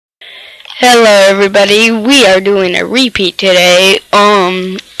Hello everybody, we are doing a repeat today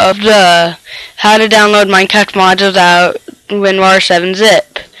of the how to download Minecraft mods without WinRar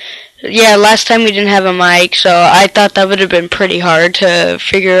 7-zip. Yeah, last time we didn't have a mic, so I thought that would have been pretty hard to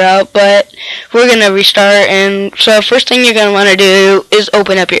figure out, but we're going to restart. And so first thing you're going to want to do is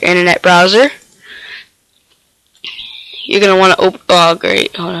open up your internet browser. You're going to want to oh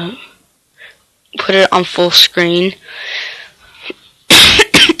great, hold on. Put it on full screen.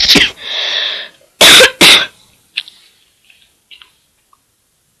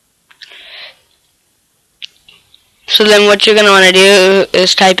 So then what you're going to want to do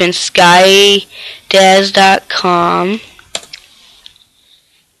is type in skydaz.com.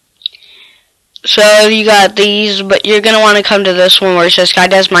 So you got these, but you're going to want to come to this one where it says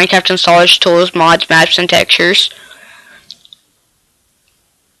Skydaz Minecraft Installers, Tools, Mods, Maps, and Textures.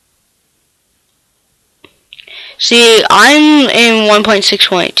 See, I'm in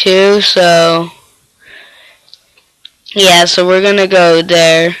 1.6.2, so yeah, so we're going to go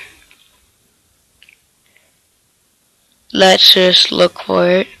there. Let's just look for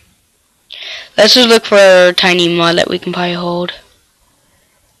it. Let's just look for a tiny mod that we can probably hold.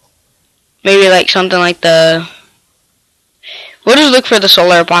 Maybe like something like the... We'll just look for the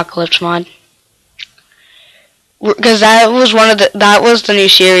Solar Apocalypse mod. Because that was that was the new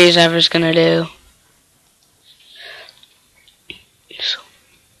series I was gonna do.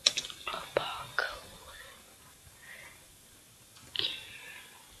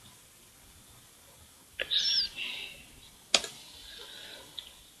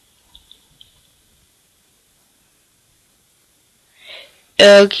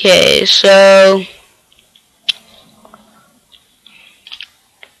 Okay, so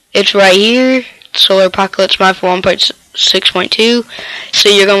it's right here, Solar Apocalypse mod for 1.6.2. So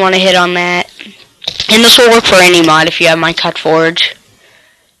you're gonna want to hit on that, and this will work for any mod if you have Minecraft Forge.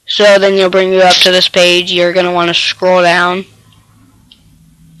 So then you'll bring you up to this page. You're gonna want to scroll down.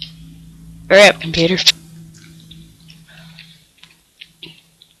 Hurry up, computer.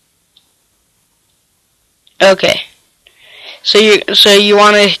 Okay. So you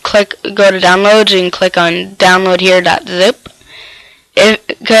want to go to downloads and click on download here.zip.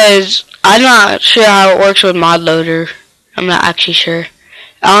 Because I'm not sure how it works with mod loader. I'm not actually sure.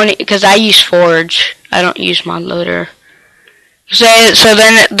 Because I use Forge. I don't use mod loader. So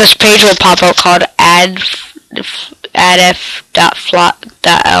then this page will pop up called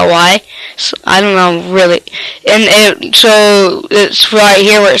addf.flop.ly. So I don't know really. So it's right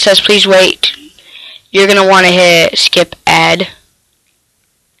here where it says please wait. You're going to want to hit skip add.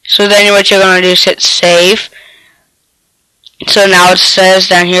 So then what you're going to do is hit save. So now it says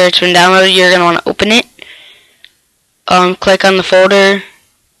down here it's been downloaded. You're going to want to open it. Click on the folder.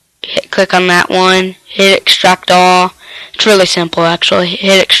 Click on that one. Hit extract all. It's really simple actually.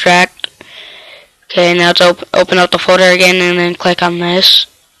 Hit extract. Okay, now it's open up the folder again and then click on this.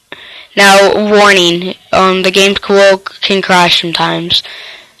 Now warning, the game can crash sometimes.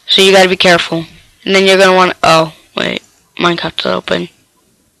 So you got to be careful. And then you're going to want to, oh, wait, Minecraft's open.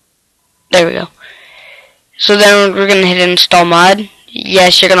 There we go. So then we're going to hit install mod.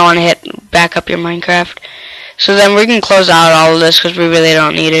 Yes, you're going to want to hit back up your Minecraft. So then we can close out all of this because we really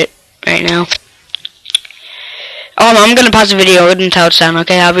don't need it right now. I'm going to pause the video until it's done,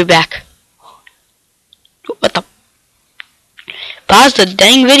 okay? I'll be back. What the? Pause the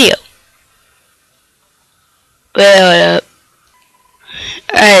dang video. Wait up.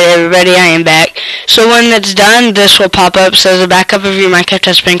 Alright everybody, I am back. So when it's done, this will pop up, says a backup of your Minecraft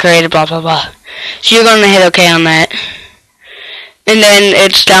has been created, blah blah blah. So you're going to hit OK on that. And then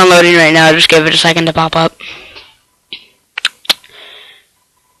it's downloading right now, just give it a second to pop up.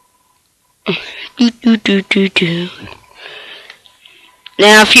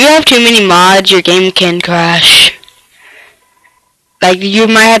 Now if you have too many mods, your game can crash. Like you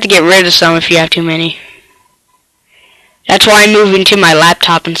might have to get rid of some if you have too many. That's why I'm moving to my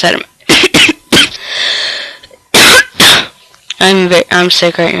laptop instead of I'm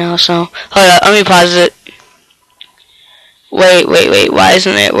sick right now, so hold up, let me pause it. Wait, why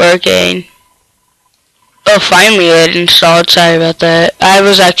isn't it working? Oh, finally it installed, sorry about that. I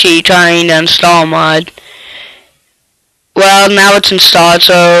was actually trying to install a mod. Well, now it's installed,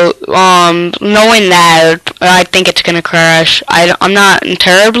 so knowing that, I think it's gonna crash. I'm not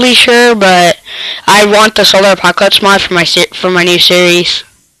terribly sure, but I want the Solar Apocalypse mod for my new series.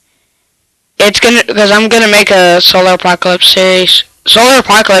 It's because I'm gonna make a Solar Apocalypse series. Solar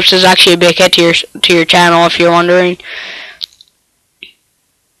Apocalypse is actually a big hit to your channel, if you're wondering.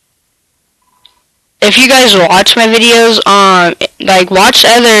 If you guys watch my videos, like watch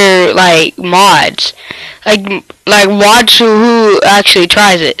other like mods, like watch who actually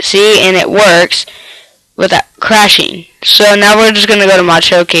tries it. See, and it works without crashing. So now we're just gonna go to mod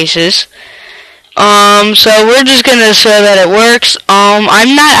showcases. So we're just gonna show that it works.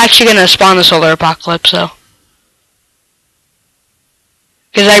 I'm not actually gonna spawn the solar apocalypse though,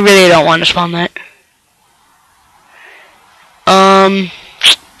 because I really don't want to spawn that.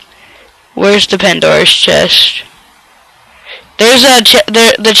 Where's the Pandora's chest? There's a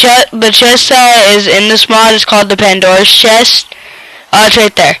the chest that is in this mod is called the Pandora's chest. It's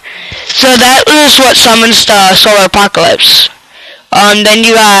right there. So that was what summons the solar apocalypse. Then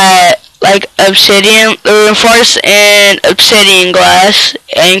you got like obsidian, reinforced, and obsidian glass,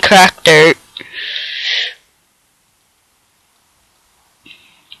 and cracked dirt.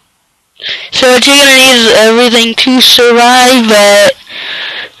 So what you're gonna need is everything to survive, but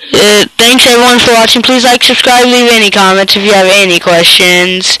thanks everyone for watching. Please like, subscribe, leave any comments if you have any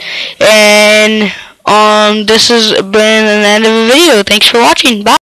questions. And this has been the end of the video. Thanks for watching. Bye.